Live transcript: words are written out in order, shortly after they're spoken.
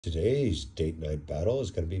Today's date night battle is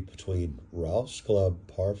going to be between Ralph's Club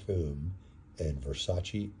Parfum and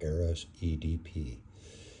Versace Eros EDP.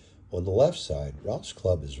 On the left side, Ralph's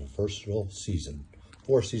Club is a versatile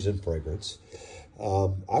four-season fragrance.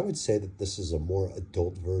 I would say that this is a more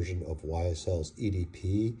adult version of YSL's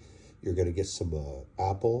EDP. You're going to get some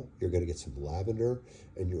apple, you're going to get some lavender,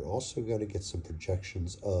 and you're also going to get some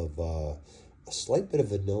projections of a slight bit of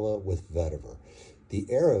vanilla with vetiver. The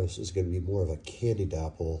Eros is going to be more of a candied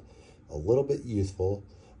apple, a little bit youthful.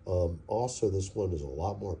 Also, this one is a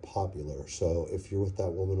lot more popular. So if you're with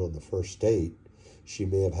that woman on the first date, she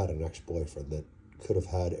may have had an ex-boyfriend that could have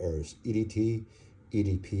had Eros EDT,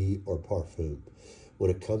 EDP, or Parfum. When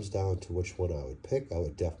it comes down to which one I would pick, I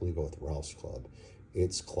would definitely go with Ralph's Club.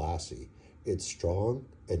 It's classy, it's strong,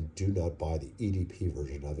 and do not buy the EDP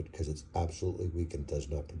version of it because it's absolutely weak and does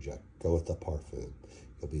not project. Go with the Parfum.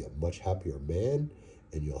 You'll be a much happier man,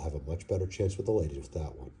 and you'll have a much better chance with the ladies with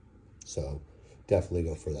that one. So definitely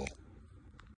go for that.